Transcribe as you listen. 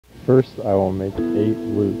First, I will make 8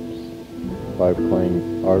 loops by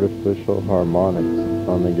playing artificial harmonics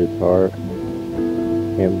on the guitar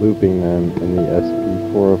and looping them in the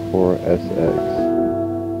sp404sx.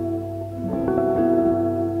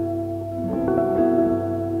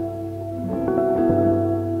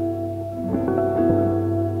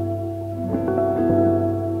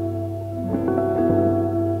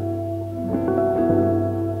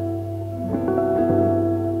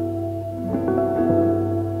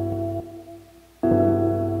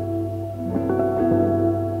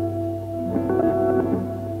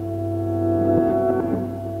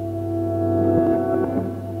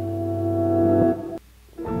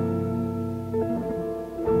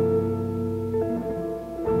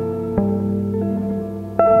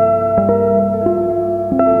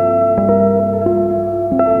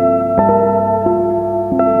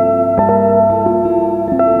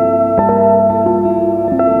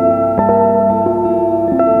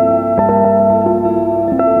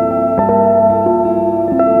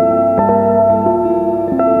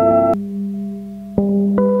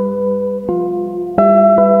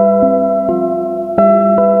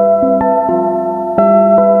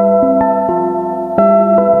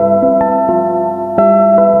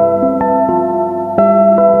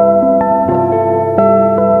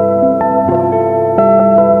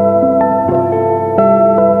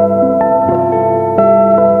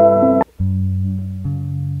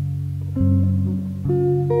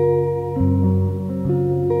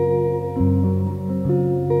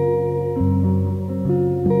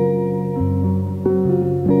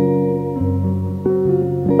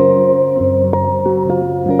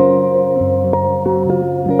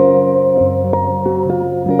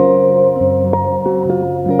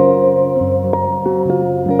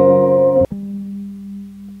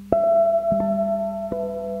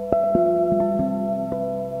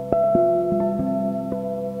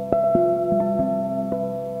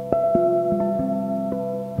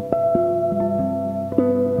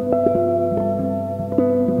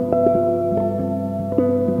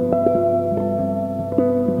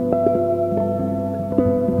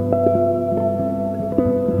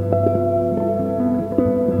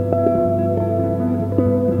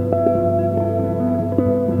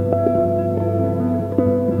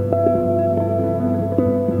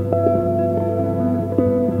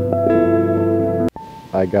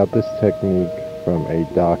 I got this technique from a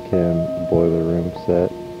tascam boiler room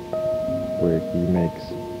set where he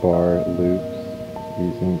makes bar loops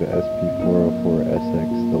using the sp404sx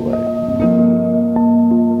delay.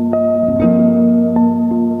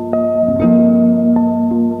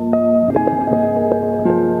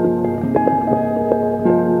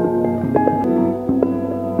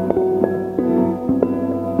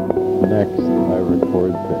 Next, I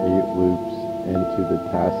record the 8 loops into the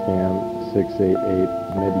tascam 688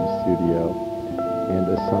 midistudio and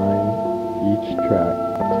assign each track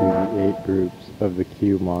to the 8 groups of the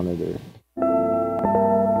Q monitor.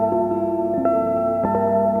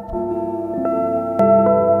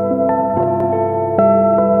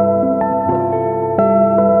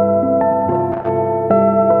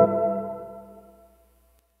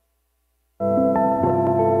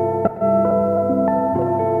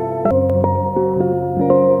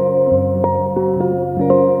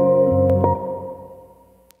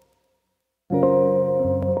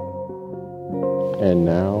 And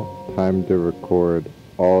now, time to record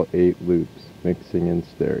all 8 loops mixing in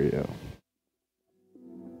stereo.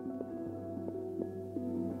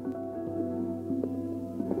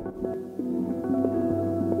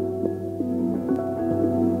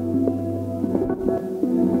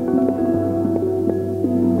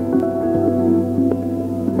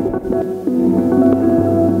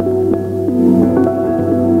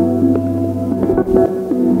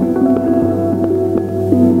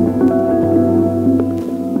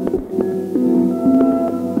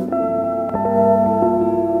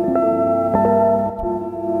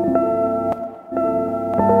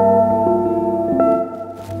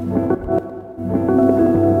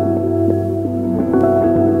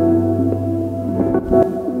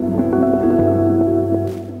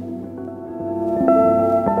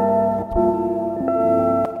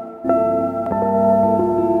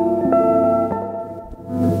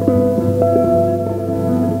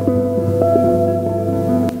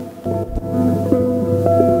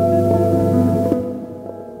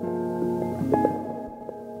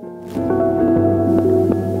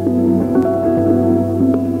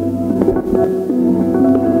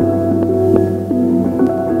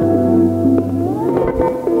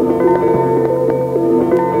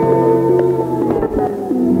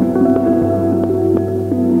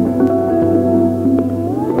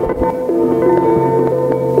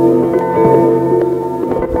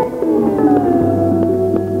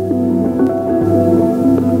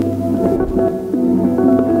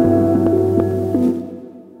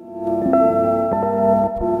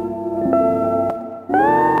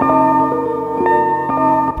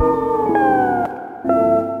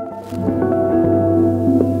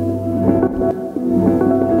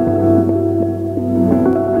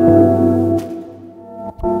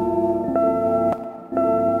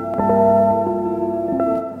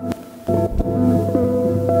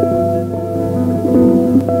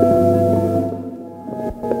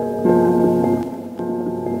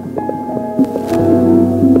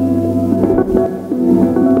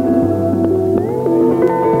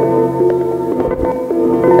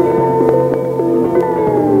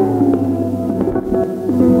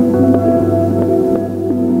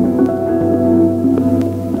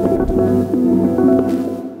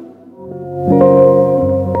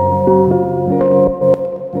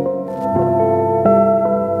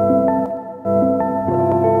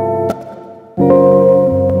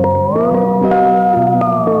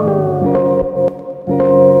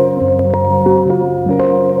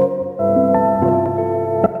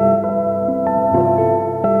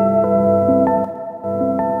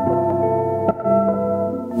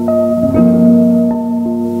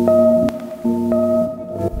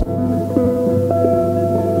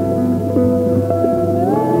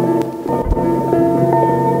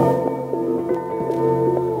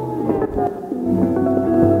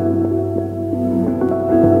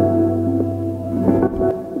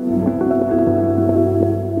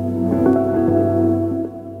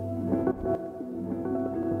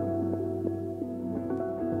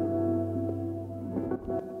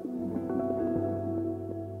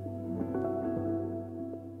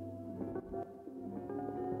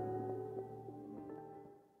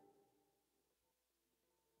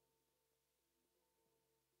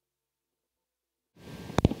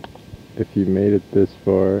 If you made it this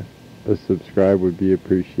far, a subscribe would be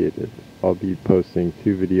appreciated. I'll be posting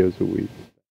 2 videos a week.